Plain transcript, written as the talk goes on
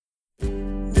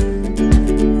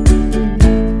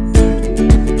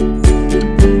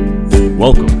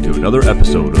another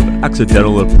episode of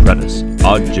Accidental Apprentice,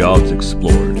 Odd Jobs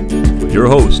Explored, with your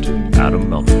host, Adam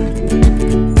Melton.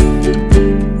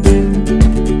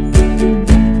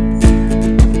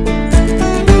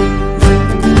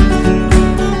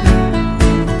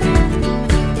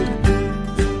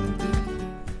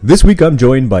 This week I'm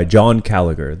joined by John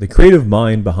Gallagher, the creative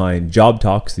mind behind Job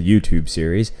Talks, the YouTube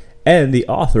series, and the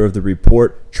author of the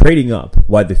report Trading Up,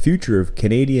 Why the Future of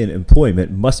Canadian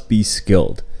Employment Must Be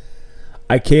Skilled.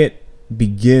 I can't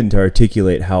begin to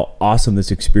articulate how awesome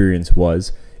this experience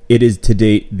was. It is to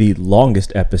date the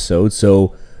longest episode,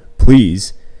 so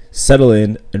please settle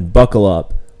in and buckle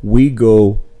up. We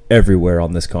go everywhere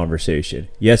on this conversation.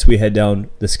 Yes, we head down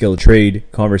the skilled trade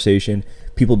conversation,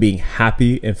 people being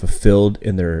happy and fulfilled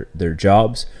in their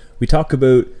jobs. We talk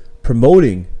about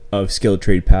promoting of skilled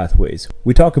trade pathways.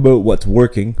 We talk about what's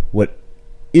working, what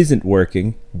isn't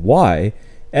working, why,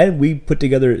 and we put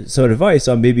together some advice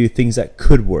on maybe things that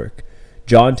could work.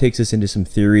 John takes us into some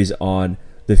theories on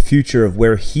the future of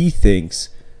where he thinks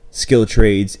skilled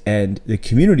trades and the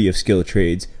community of skilled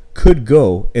trades could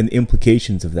go and the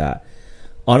implications of that.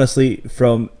 Honestly,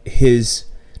 from his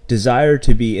desire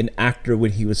to be an actor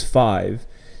when he was 5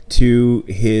 to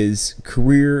his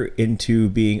career into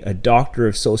being a doctor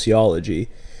of sociology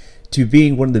to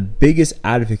being one of the biggest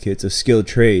advocates of skilled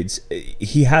trades,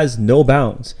 he has no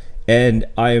bounds. And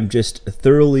I am just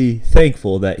thoroughly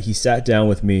thankful that he sat down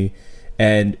with me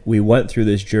and we went through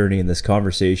this journey and this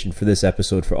conversation for this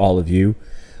episode for all of you.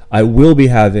 I will be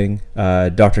having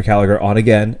Dr. Gallagher on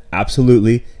again,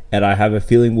 absolutely. And I have a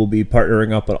feeling we'll be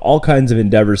partnering up on all kinds of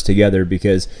endeavors together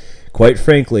because, quite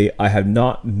frankly, I have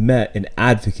not met an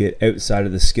advocate outside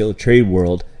of the skilled trade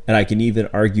world, and I can even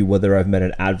argue whether I've met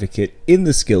an advocate in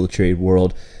the skilled trade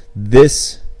world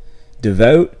this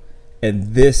devout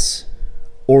and this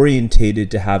orientated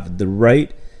to have the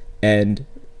right and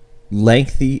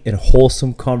lengthy and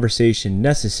wholesome conversation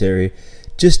necessary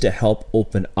just to help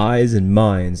open eyes and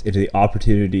minds into the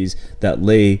opportunities that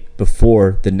lay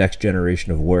before the next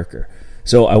generation of worker.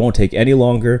 So I won't take any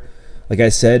longer. Like I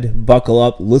said, buckle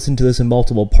up, listen to this in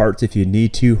multiple parts if you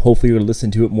need to. Hopefully you'll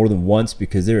listen to it more than once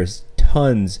because there is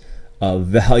tons of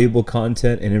valuable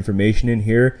content and information in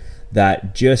here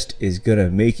that just is going to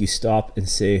make you stop and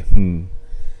say,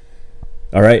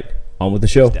 All right, on with the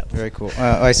show. Very cool.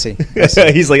 I see.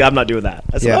 He's like, I'm not doing that.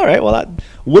 I said, all right, well, that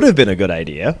would have been a good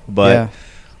idea. But yeah.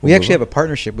 We actually have a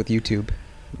partnership with YouTube.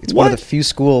 It's one of the few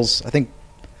schools, I think,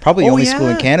 probably the only school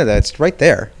in Canada. It's right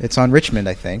there. It's on Richmond,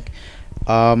 I think.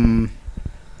 I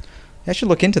should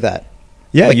look into that.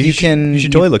 Yeah, like you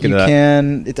should totally look into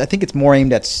that. I think it's more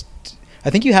aimed at... I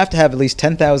think you have to have at least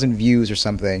 10,000 views or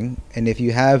something. And if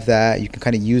you have that, you can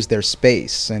kind of use their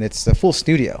space. And it's a full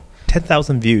studio.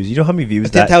 10,000 views. You know how many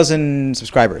views 10,000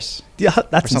 subscribers. Yeah,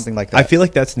 that's or something like that. I feel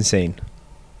like that's insane.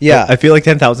 Yeah. I feel like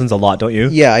 10,000 is a lot, don't you?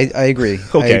 Yeah, I agree.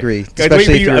 Okay. I agree.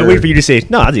 Especially I wait for you to say,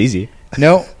 no, that's easy.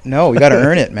 No, we got to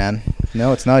earn it, man.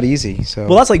 No, it's not easy. So.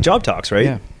 Well, that's like Job Talks, right?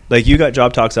 Yeah. Like you got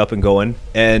Job Talks up and going,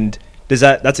 and that's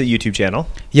a YouTube channel?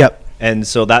 Yep. And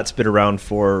so that's been around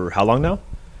for how long now?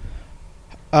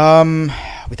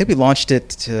 We think we launched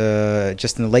it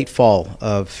just in the late fall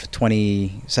of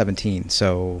 2017.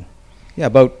 So, yeah,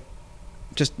 about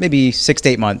just maybe 6 to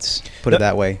 8 months, put it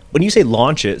that way. When you say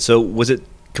launch it, so was it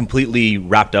completely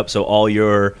wrapped up? So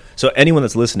anyone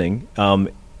that's listening,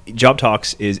 Job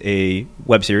Talks is a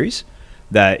web series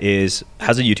that has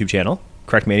a YouTube channel.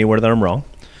 Correct me anywhere that I'm wrong.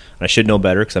 And I should know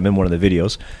better because I'm in one of the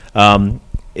videos.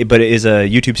 But it is a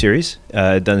YouTube series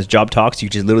done as Job Talks. You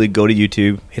just literally go to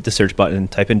YouTube, hit the search button,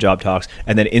 type in Job Talks,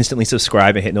 and then instantly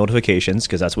subscribe and hit notifications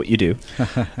because that's what you do.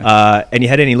 And you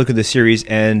had any look at the series,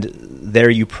 and there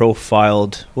you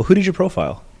profiled. Well, who did you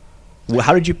profile?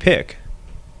 How did you pick?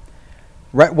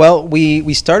 Right. Well,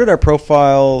 we started our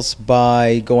profiles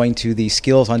by going to the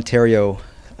Skills Ontario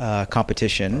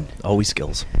competition. Always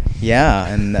skills.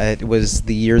 Yeah, and it was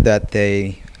the year that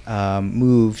they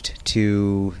moved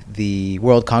to the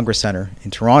World Congress Center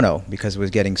in Toronto because it was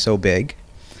getting so big.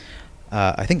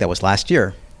 I think that was last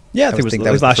year. Yeah, I think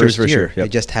that was last year's for sure. Yep. They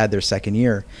just had their second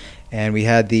year, and we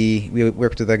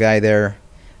worked with a guy there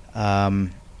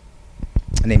named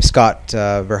Scott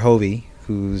Verhovey,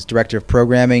 who's director of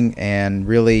programming and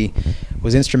really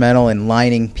was instrumental in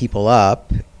lining people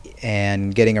up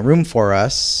and getting a room for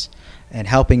us and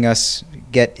helping us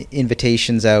get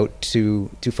invitations out to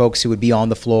folks who would be on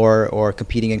the floor or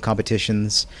competing in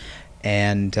competitions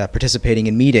and participating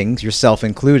in meetings, yourself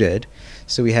included.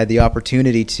 So we had the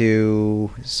opportunity to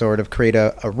sort of create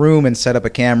a room and set up a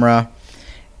camera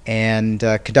and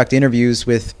conduct interviews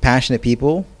with passionate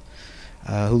people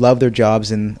who love their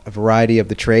jobs in a variety of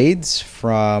the trades,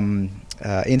 from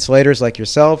insulators like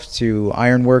yourself to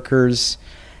iron workers,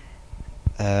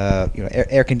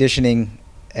 air conditioning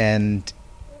and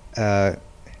air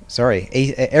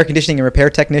conditioning and repair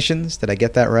technicians. Did I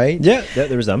get that right? Yeah,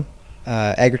 there was them.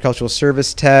 Agricultural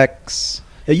service techs.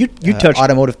 Yeah, you touched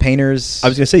automotive painters. I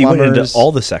was going to say, you went into plumbers.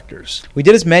 all the sectors. We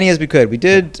did as many as we could. We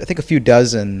did, I think, a few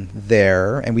dozen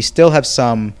there, and we still have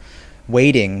some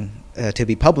waiting to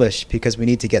be published because we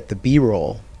need to get the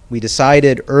B-roll. I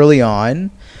decided early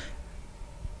on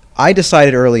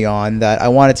that I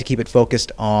wanted to keep it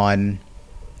focused on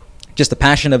just the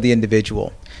passion of the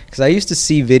individual. Because I used to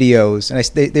see videos, and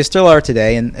they still are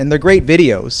today, and they're great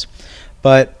videos,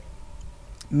 but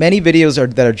many videos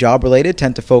that are job-related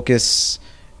tend to focus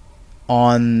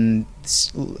on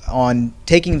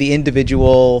taking the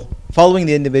individual, following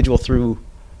the individual through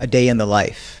a day in the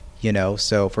life,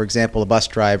 So, for example, a bus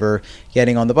driver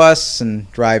getting on the bus and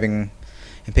driving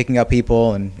and picking up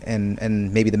people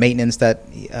and maybe the maintenance that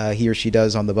he or she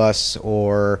does on the bus,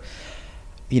 or,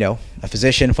 a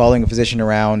physician, following a physician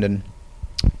around. And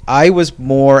I was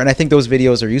more, and I think those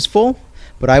videos are useful,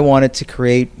 but I wanted to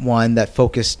create one that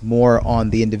focused more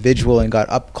on the individual and got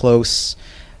up close.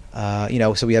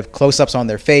 So we have close-ups on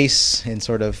their face and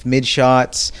sort of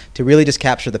mid-shots to really just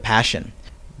capture the passion.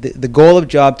 The goal of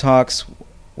Job Talks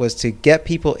was to get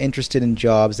people interested in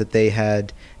jobs that they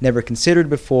had never considered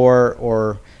before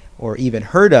or even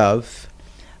heard of,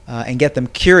 and get them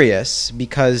curious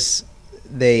because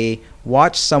they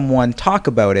watch someone talk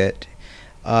about it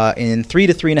in 3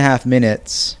 to 3.5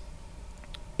 minutes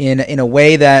in a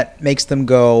way that makes them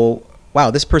go,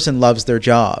 wow, this person loves their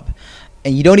job.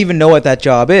 And you don't even know what that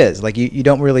job is. Like you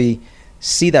don't really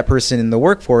see that person in the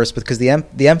workforce because the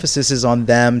emphasis is on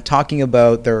them talking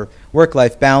about their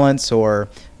work-life balance or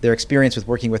their experience with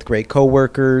working with great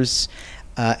coworkers.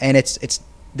 And it's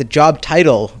the job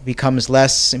title becomes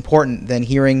less important than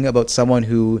hearing about someone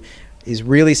who is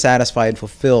really satisfied and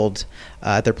fulfilled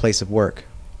at their place of work.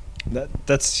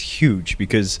 That's huge,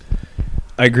 because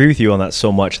I agree with you on that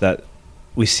so much that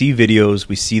we see videos,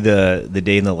 we see the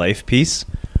day in the life piece,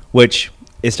 which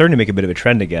is starting to make a bit of a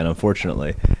trend again,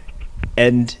 unfortunately.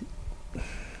 And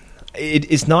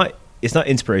it's not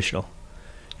inspirational,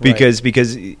 because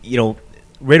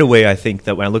right away I think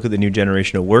that when I look at the new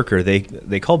generation of worker,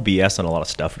 they call BS on a lot of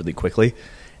stuff really quickly,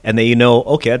 and they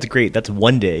okay, that's great, that's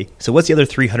one day. So what's the other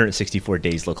 364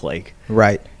 days look like?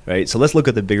 Right. So let's look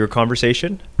at the bigger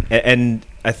conversation, and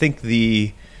I think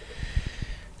the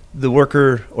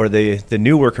worker or the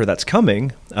new worker that's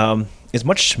coming is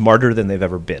much smarter than they've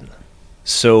ever been.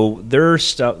 So they're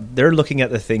looking at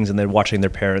the things, and they're watching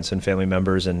their parents and family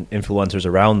members and influencers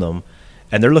around them,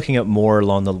 and they're looking at more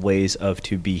along the ways of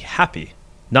to be happy,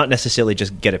 not necessarily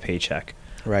just get a paycheck.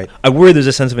 Right. I worry there's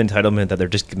a sense of entitlement that they're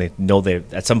just going to know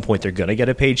at some point they're going to get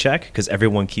a paycheck, because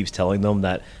everyone keeps telling them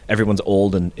that everyone's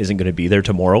old and isn't going to be there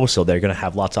tomorrow, so they're going to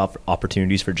have lots of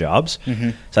opportunities for jobs. Mm-hmm.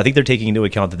 So I think they're taking into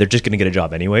account that they're just going to get a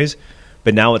job anyways,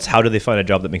 but now it's how do they find a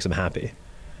job that makes them happy?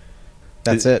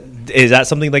 That's it. Is that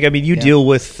something you deal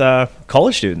with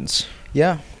college students?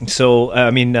 Yeah. So,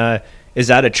 is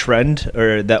that a trend,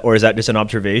 or is that just an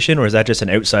observation, or is that just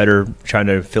an outsider trying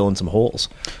to fill in some holes?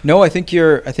 No, I think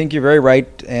you're very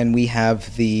right, and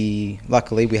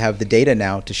luckily we have the data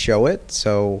now to show it.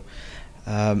 So,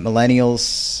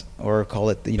 millennials, or call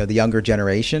it the younger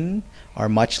generation, are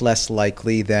much less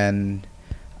likely than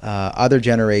other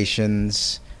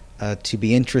generations to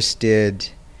be interested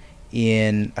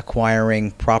in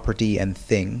acquiring property and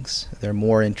things. They're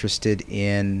more interested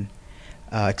in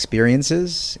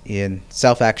experiences, in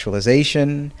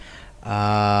self-actualization,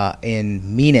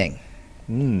 in meaning.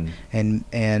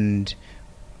 And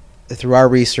through our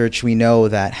research, we know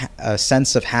that a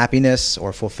sense of happiness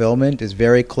or fulfillment is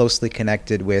very closely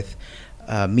connected with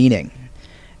meaning,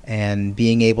 and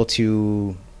being able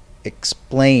to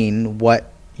explain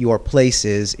what your place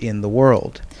is in the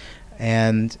world.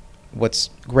 And what's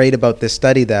great about this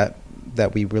study that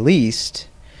we released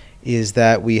is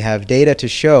that we have data to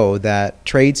show that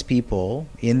tradespeople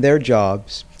in their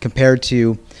jobs, compared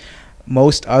to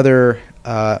most other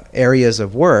areas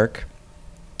of work,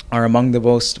 are among the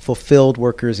most fulfilled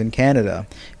workers in Canada,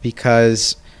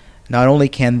 because not only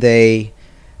can they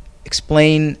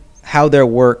explain how their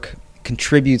work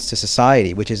contributes to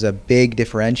society, which is a big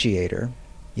differentiator,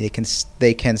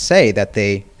 they can say that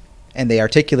they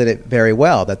articulate it very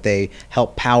well, that they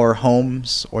help power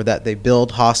homes, or that they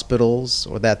build hospitals,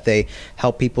 or that they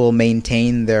help people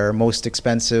maintain their most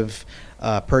expensive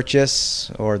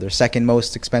purchase, or their second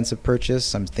most expensive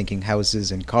purchase. I'm thinking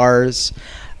houses and cars.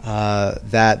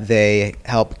 That they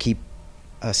help keep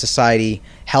society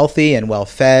healthy and well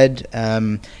fed.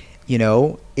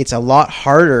 It's a lot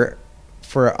harder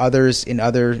for others in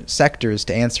other sectors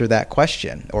to answer that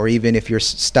question. Or even if you're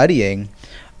studying,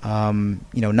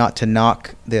 not to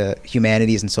knock the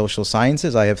humanities and social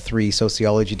sciences. I have 3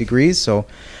 sociology degrees, so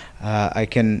I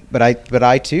can. But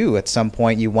I too, at some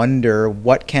point, you wonder,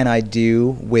 what can I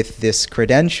do with this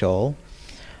credential?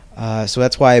 So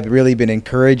that's why I've really been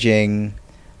encouraging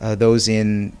those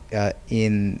in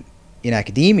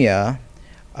academia,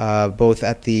 both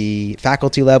at the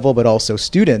faculty level, but also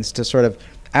students, to sort of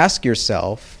ask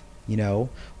yourself,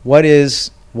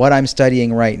 what I'm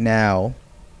studying right now,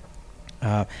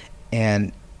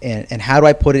 and how do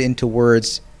I put it into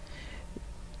words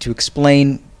to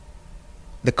explain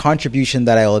the contribution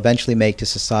that I'll eventually make to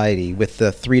society with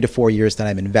the 3 to 4 years that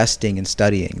I'm investing in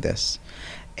studying this.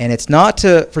 And it's not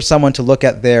for someone to look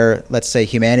at their, let's say,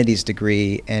 humanities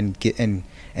degree and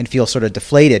feel sort of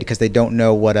deflated because they don't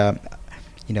know what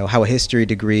how a history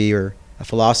degree or a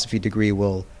philosophy degree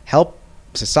will help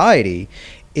society.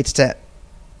 It's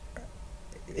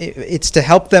to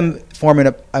help them form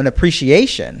an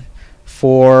appreciation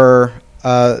for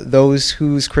those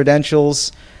whose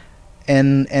credentials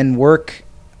and work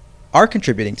are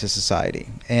contributing to society.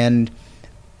 And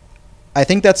I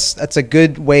think that's a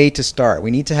good way to start.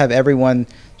 We need to have everyone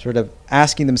sort of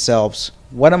asking themselves,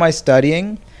 what am I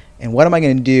studying, and what am I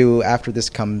going to do after this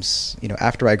comes,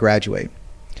 after I graduate?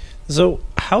 So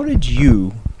how did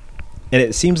you, and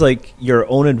it seems like your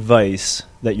own advice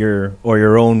or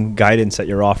your own guidance that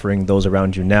you're offering those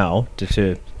around you now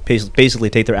to basically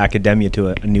take their academia to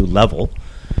a new level,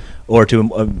 or to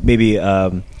maybe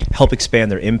help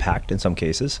expand their impact in some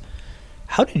cases.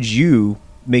 How did you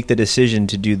make the decision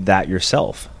to do that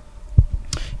yourself?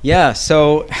 Yeah,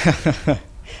 so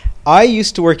I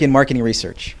used to work in marketing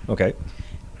research. Okay.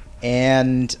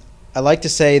 And I like to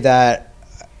say that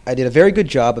I did a very good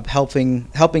job of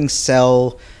helping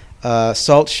sell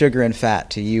salt, sugar, and fat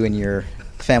to you and your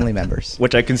family members,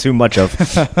 which I consume much of.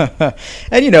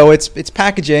 And it's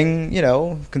packaging,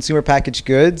 consumer packaged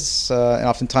goods, and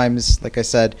oftentimes, like I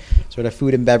said, sort of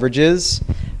food and beverages,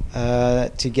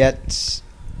 to get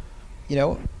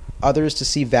others to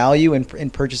see value in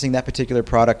purchasing that particular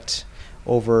product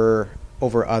over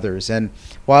others. And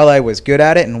while I was good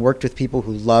at it and worked with people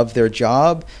who love their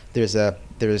job, there's a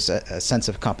sense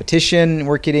of competition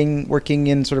working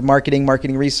in sort of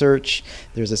marketing research.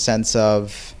 There's a sense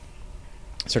of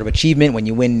sort of achievement when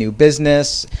you win new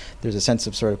business. There's a sense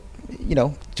of sort of,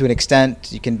 to an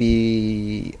extent, you can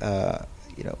be,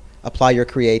 apply your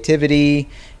creativity,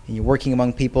 and you're working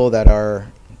among people that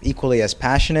are equally as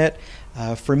passionate.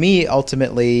 For me,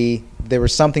 ultimately, there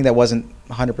was something that wasn't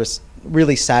 100%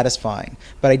 really satisfying.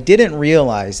 But I didn't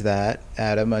realize that,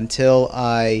 Adam, until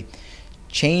I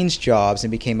changed jobs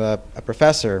and became a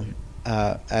professor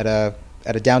at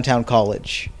a downtown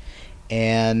college.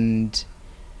 And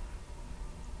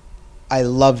I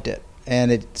loved it.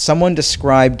 And someone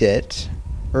described it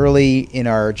early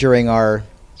during our,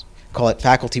 call it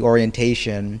faculty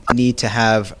orientation, need to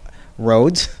have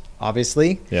roads,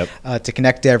 obviously, yep, to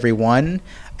connect everyone,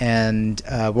 and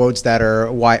roads that are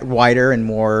wider and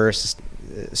more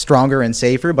stronger and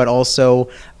safer, but also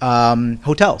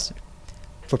hotels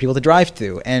for people to drive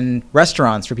to, and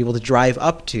restaurants for people to drive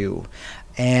up to.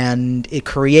 And it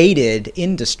created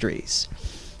industries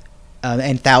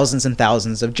and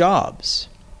thousands of jobs,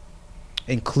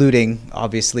 including,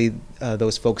 obviously,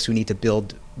 those folks who need to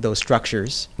build those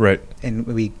structures. Right. And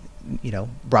we,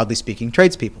 broadly speaking,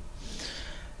 tradespeople.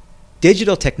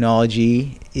 Digital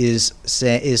technology is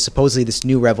supposedly this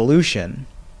new revolution,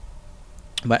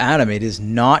 but Adam, it is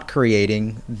not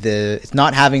it's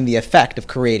not having the effect of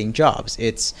creating jobs.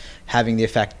 It's having the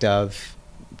effect of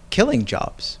killing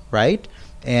jobs, right?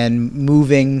 And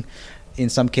moving, in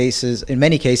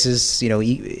many cases,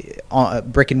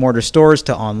 brick and mortar stores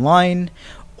to online,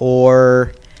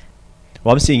 or.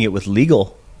 Well, I'm seeing it with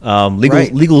legal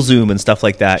Right. LegalZoom and stuff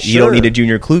like that. Sure. You don't need a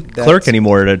junior clerk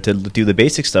anymore to do the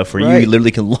basic stuff where you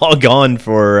literally can log on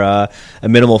for a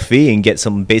minimal fee and get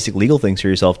some basic legal things for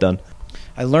yourself done.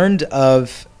 I learned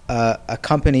of a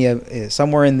company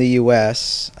somewhere in the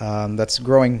U.S. That's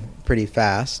growing pretty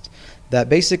fast, that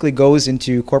basically goes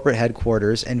into corporate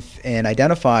headquarters and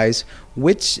identifies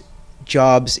which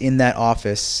jobs in that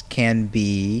office can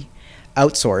be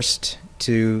outsourced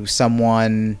to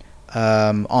someone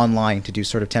online to do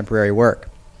sort of temporary work.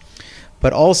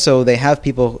 But also they have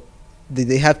people doing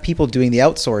the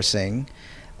outsourcing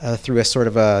through a sort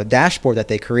of a dashboard that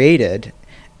they created,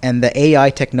 and the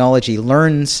AI technology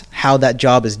learns how that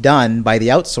job is done by the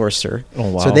outsourcer.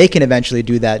 Oh, wow. So they can eventually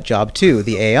do that job too,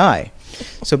 the AI.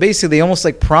 So basically they almost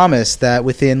like promise that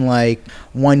within like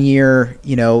 1 year,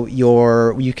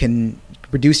 you can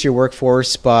reduce your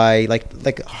workforce by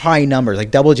like high numbers,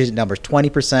 like double-digit numbers,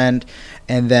 20%,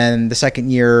 and then the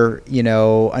second year,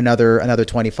 another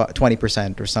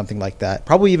 20% or something like that,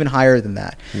 probably even higher than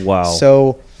that. Wow.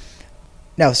 So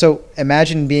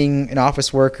imagine being an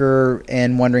office worker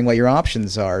and wondering what your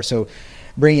options are. So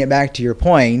bringing it back to your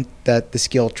point that the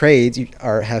skilled trades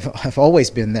have always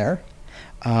been there,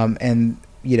 and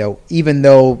even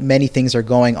though many things are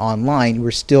going online, we're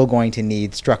still going to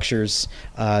need structures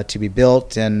to be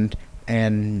built, and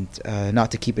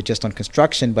not to keep it just on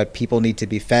construction, but people need to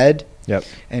be fed. Yep.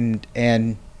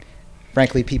 And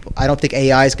frankly, I don't think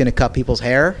AI is going to cut people's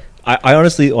hair. I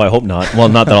honestly, I hope not. Well,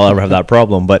 not that I'll ever have that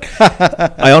problem, but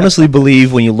I honestly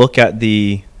believe when you look at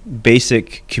the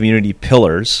basic community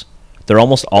pillars, they're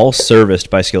almost all serviced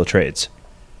by skilled trades.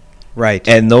 Right.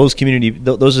 And those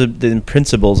those are the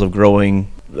principles of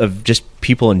growing, of just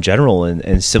people in general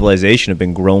and civilization have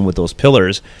been grown with those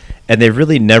pillars, and they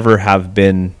really never have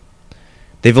been.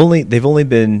 They've only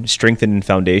been strengthened in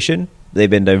foundation. They've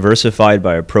been diversified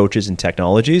by approaches and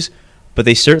technologies, but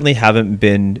they certainly haven't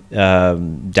been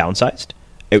downsized,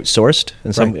 outsourced.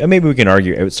 And some, right. Maybe we can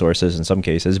argue outsources in some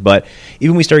cases, but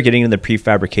even when we start getting into the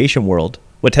prefabrication world,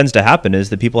 what tends to happen is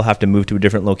that people have to move to a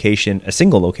different location, a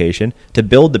single location, to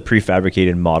build the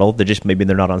prefabricated model. Maybe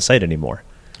they're not on site anymore.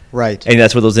 Right. And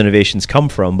that's where those innovations come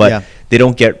from, but they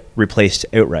don't get replaced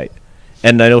outright.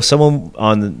 And I know someone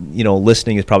on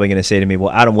listening is probably going to say to me,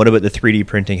 well, Adam, what about the 3D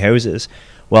printing houses?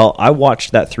 Well, I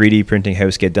watched that 3D printing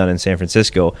house get done in San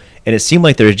Francisco, and it seemed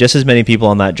like there's just as many people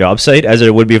on that job site as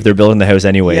there would be if they're building the house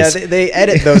anyways. Yeah, they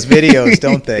edit those videos,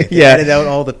 don't they? They edit out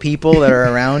all the people that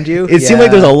are around you. It seemed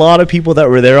like there's a lot of people that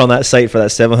were there on that site for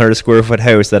that 700 square foot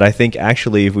house that I think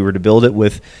actually if we were to build it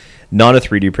with not a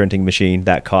 3D printing machine,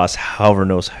 that costs who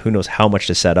knows how much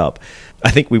to set up.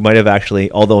 I think we might have actually,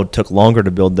 although it took longer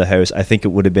to build the house, I think it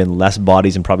would have been less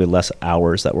bodies and probably less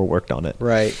hours that were worked on it.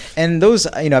 Right. And those,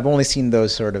 I've only seen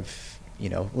those sort of,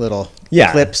 little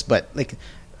clips, but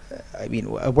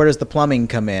where does the plumbing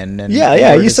come in? And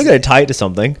you still got to tie it to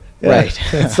something. Yeah.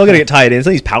 Right. It's still going to get tied in. It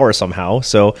needs power somehow.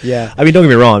 So, don't get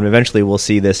me wrong. Eventually, we'll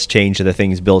see this change to the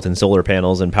things built in solar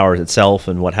panels and powers itself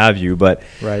and what have you. But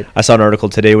I saw an article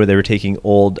today where they were taking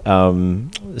old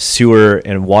sewer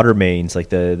and water mains, like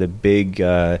the big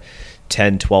 10,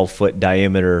 12-foot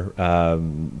diameter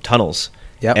tunnels.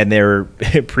 Yep. And they were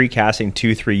precasting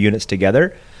 2-3 units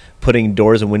together, putting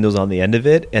doors and windows on the end of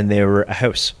it, and they were a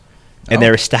house. And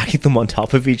they were stacking them on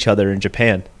top of each other in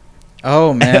Japan.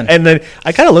 Oh, man. And then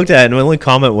I kind of looked at it, and my only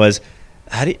comment was,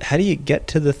 how do you get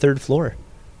to the third floor?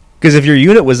 Because if your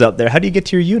unit was up there, how do you get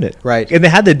to your unit? Right. And they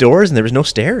had the doors, and there was no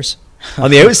stairs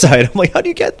on the outside. I'm like, how do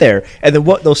you get there? And then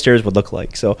what those stairs would look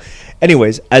like. So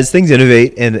anyways, as things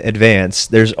innovate and advance,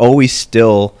 there's always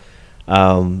still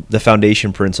the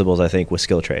foundation principles, I think, with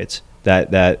skill trades.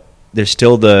 That there's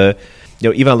still the,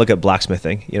 even I look at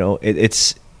blacksmithing,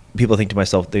 it's... People think to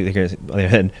myself, they're going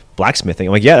to blacksmithing.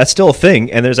 I'm like, yeah, that's still a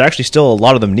thing. And there's actually still a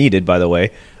lot of them needed, by the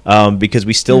way, because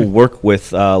we still work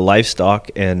with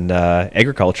livestock and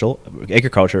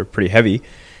agriculture pretty heavy.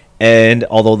 And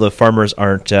although the farmers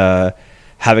aren't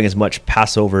having as much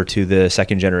passover to the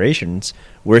second generations,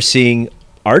 we're seeing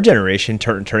our generation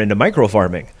turn into micro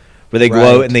farming, where they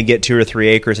go out and they get 2 or 3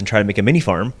 acres and try to make a mini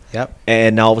farm. Yep.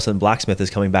 And now all of a sudden blacksmith is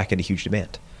coming back into huge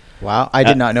demand. Wow, I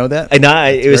did not know that. And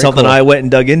it was something cool. I went and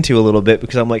dug into a little bit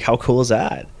because I'm like, how cool is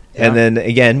that? Yeah. And then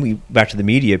again, back to the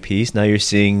media piece. Now you're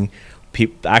seeing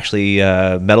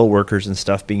metal workers and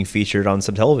stuff being featured on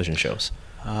some television shows.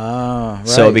 Oh, right.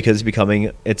 So because it's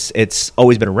becoming, it's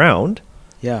always been around.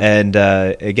 Yeah. And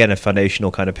again, a foundational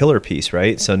kind of pillar piece,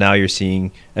 right? So now you're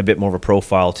seeing a bit more of a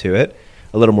profile to it,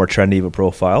 a little more trendy of a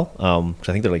profile. Because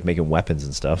I think they're like making weapons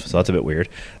and stuff, so that's a bit weird.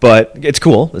 But it's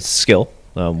cool. It's a skill.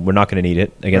 We're not going to need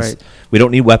it against. Right. We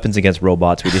don't need weapons against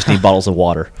robots. We just need bottles of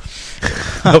water.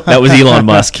 That was Elon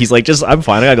Musk. He's like, I'm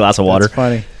fine. I got a glass of water. That's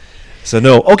funny. So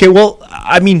no. Okay. Well,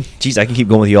 I mean, geez, I can keep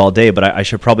going with you all day, but I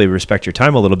should probably respect your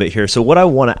time a little bit here. So what I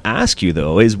want to ask you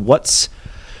though is,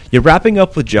 you're wrapping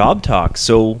up with Job Talks.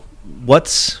 So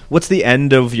what's the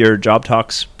end of your Job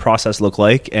Talks process look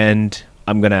like? And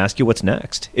I'm going to ask you, what's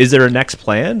next? Is there a next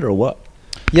plan or what?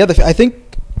 Yeah, I think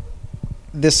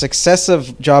the success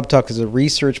of Job Talk as a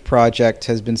research project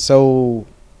has been so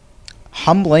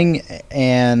humbling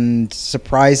and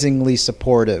surprisingly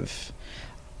supportive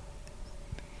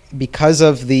because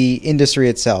of the industry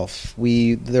itself.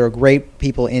 There are great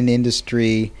people in the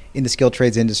industry, in the skilled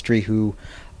trades industry, who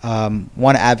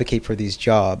want to advocate for these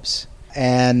jobs.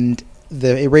 And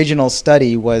the original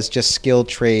study was just skilled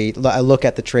trade, a look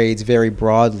at the trades very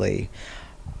broadly.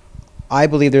 I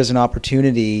believe there's an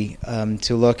opportunity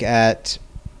to look at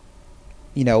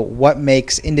what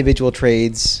makes individual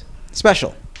trades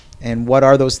special, and what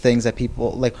are those things that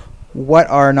people like. What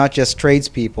are not just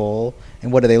tradespeople,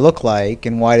 and what do they look like,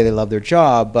 and why do they love their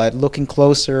job, but looking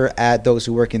closer at those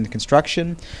who work in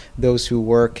construction, those who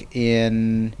work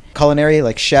in culinary,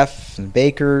 like chefs and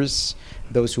bakers,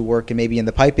 those who work maybe in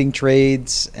the piping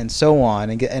trades, and so on,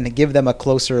 and give them a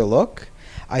closer look.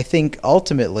 I think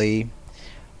ultimately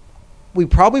we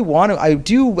probably want to. I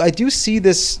do see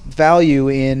this value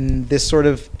in this sort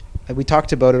of. We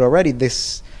talked about it already.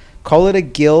 This. Call it a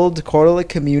guild, call it a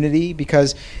community,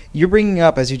 because you're bringing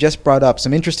up, as you just brought up,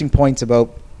 some interesting points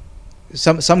about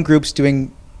some groups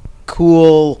doing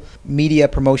cool media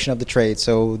promotion of the trade.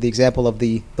 So the example of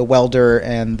the welder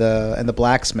and the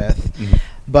blacksmith. Mm-hmm.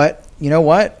 But you know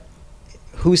what?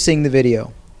 Who's seeing the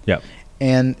video? Yeah.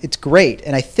 And it's great.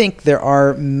 And I think there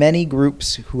are many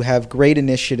groups who have great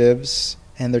initiatives,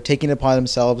 and they're taking it upon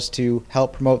themselves to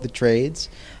help promote the trades.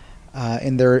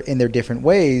 In their different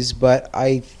ways, but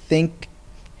I think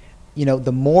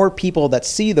the more people that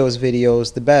see those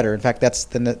videos, the better. In fact, that's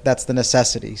the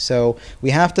necessity. So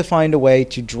we have to find a way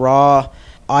to draw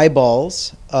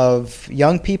eyeballs of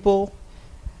young people,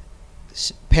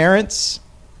 parents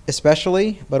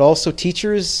especially, but also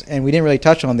teachers, and we didn't really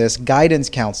touch on this, guidance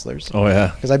counselors. Oh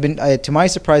yeah, because to my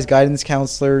surprise, guidance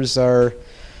counselors are,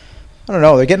 I don't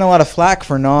know, they're getting a lot of flack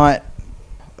for not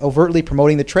overtly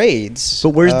promoting the trades.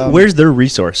 But where's their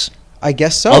resource? I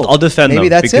guess so. I'll defend Maybe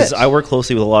them that's because it. I work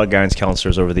closely with a lot of guidance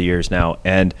counselors over the years now,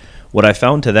 and what I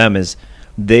found to them is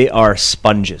they are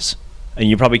sponges. And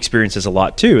you probably experience this a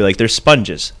lot too. Like, they're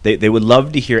sponges. They would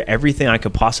love to hear everything I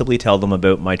could possibly tell them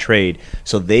about my trade,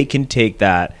 so they can take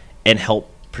that and help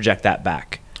project that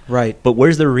back. Right. But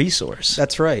where's their resource?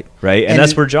 That's right. Right. And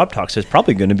that's where Job Talks is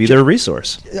probably going to be their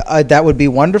resource. That would be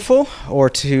wonderful. Or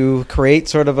to create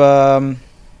sort of a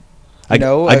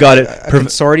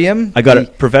consortium. I got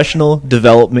it. Professional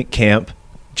Development Camp,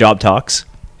 Job Talks,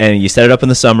 and you set it up in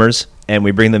the summers, and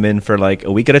we bring them in for like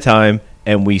a week at a time,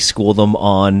 and we school them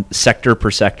on sector per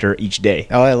sector each day.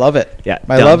 Oh, I love it. Yeah,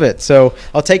 I love it. So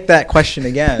I'll take that question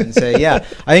again and say, yeah,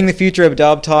 I think the future of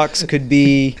Job Talks could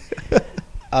be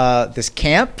this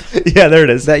camp. Yeah, there it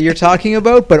is. That you're talking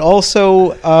about, but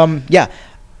also,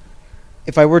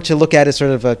 if I were to look at it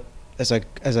sort of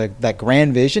that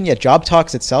grand vision, Job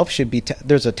Talks itself should be.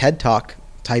 There's a TED Talk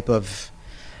type of,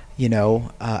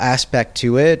 aspect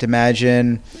to it.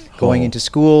 Imagine going into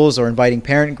schools or inviting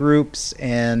parent groups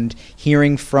and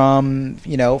hearing from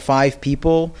 5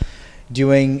 people,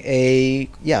 doing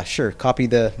copy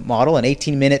the model, an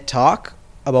 18-minute talk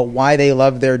about why they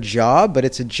love their job, but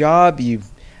it's a job you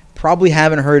probably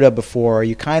haven't heard of before.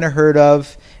 You kind of heard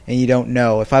of and you don't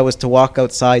know. If I was to walk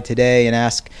outside today and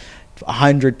ask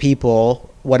 100 people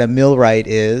what a millwright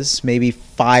is, maybe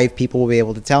 5 people will be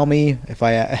able to tell me. If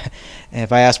I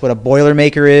ask what a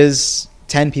boilermaker is,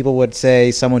 10 people would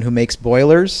say someone who makes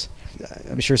boilers.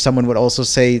 I'm sure someone would also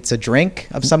say it's a drink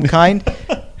of some kind,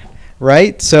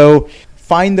 right? So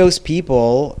find those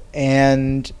people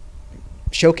and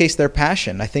showcase their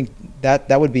passion. I think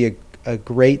that would be a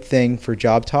great thing for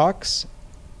Job Talks.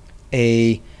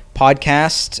 A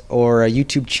podcast or a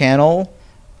YouTube channel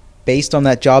based on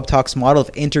that Job Talks model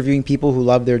of interviewing people who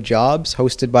love their jobs,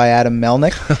 hosted by Adam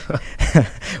Melnick,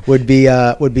 would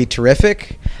be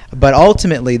terrific. But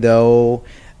ultimately, though,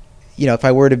 if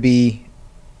I were to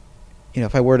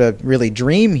really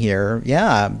dream here,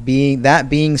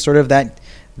 being sort of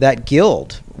that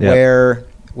guild where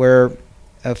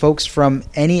folks from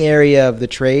any area of the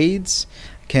trades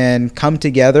can come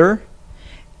together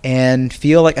and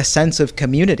feel like a sense of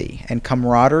community and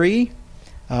camaraderie,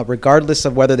 regardless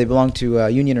of whether they belong to a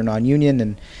union or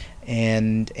non-union,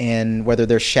 and whether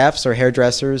they're chefs or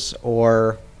hairdressers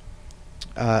or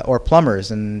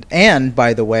plumbers, and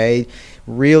by the way,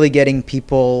 really getting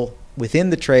people within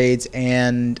the trades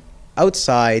and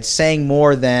outside saying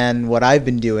more than what I've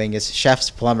been doing is chefs,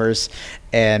 plumbers,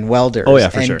 and welders. Oh yeah,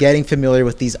 for sure. Getting familiar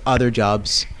with these other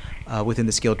jobs within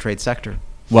the skilled trade sector.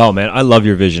 Wow, man, I love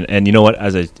your vision. And you know what?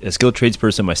 As a skilled trades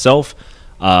person myself,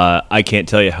 I can't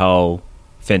tell you how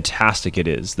fantastic it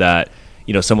is that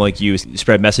someone like you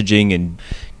spread messaging and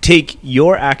take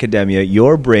your academia,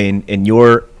 your brain, and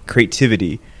your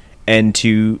creativity, and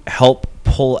to help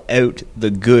pull out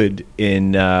the good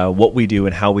in what we do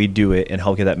and how we do it, and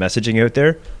help get that messaging out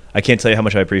there. I can't tell you how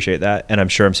much I appreciate that, and I'm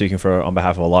sure I'm speaking on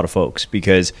behalf of a lot of folks,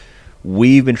 because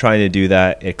we've been trying to do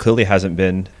that. It clearly hasn't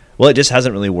been. Well, it just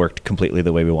hasn't really worked completely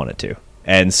the way we want it to.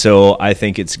 And so I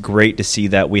think it's great to see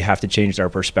that we have to change our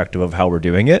perspective of how we're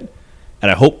doing it.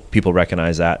 And I hope people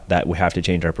recognize that we have to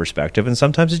change our perspective. And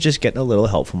sometimes it's just getting a little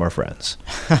help from our friends.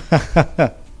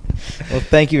 Well,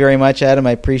 thank you very much, Adam.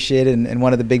 I appreciate it. And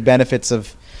one of the big benefits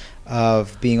of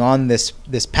being on this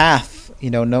path,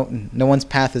 no one's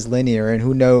path is linear. And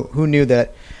who knew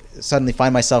that suddenly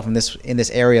find myself in this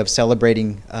area of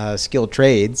celebrating skilled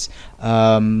trades.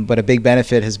 But a big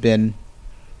benefit has been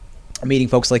meeting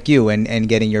folks like you and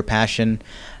getting your passion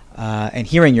and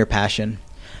hearing your passion.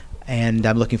 And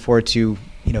I'm looking forward to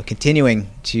continuing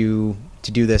to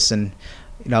do this, and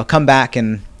I'll come back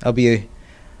and I'll be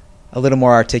a little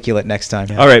more articulate next time.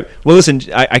 All right. Well, listen,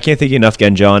 I can't thank you enough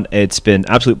again, John. It's been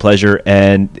absolute pleasure,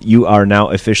 and you are now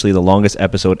officially the longest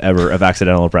episode ever of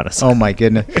Accidental Apprentice. Oh my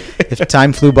goodness! If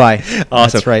time flew by.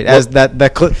 Awesome. That's right. As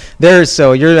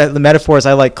the metaphors.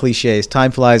 I like cliches.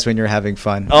 Time flies when you're having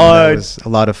fun. That was a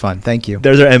lot of fun. Thank you.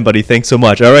 There's our end, buddy. Thanks so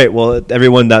much. All right. Well,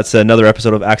 everyone, that's another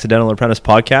episode of Accidental Apprentice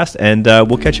podcast, and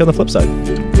we'll catch you on the flip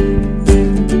side.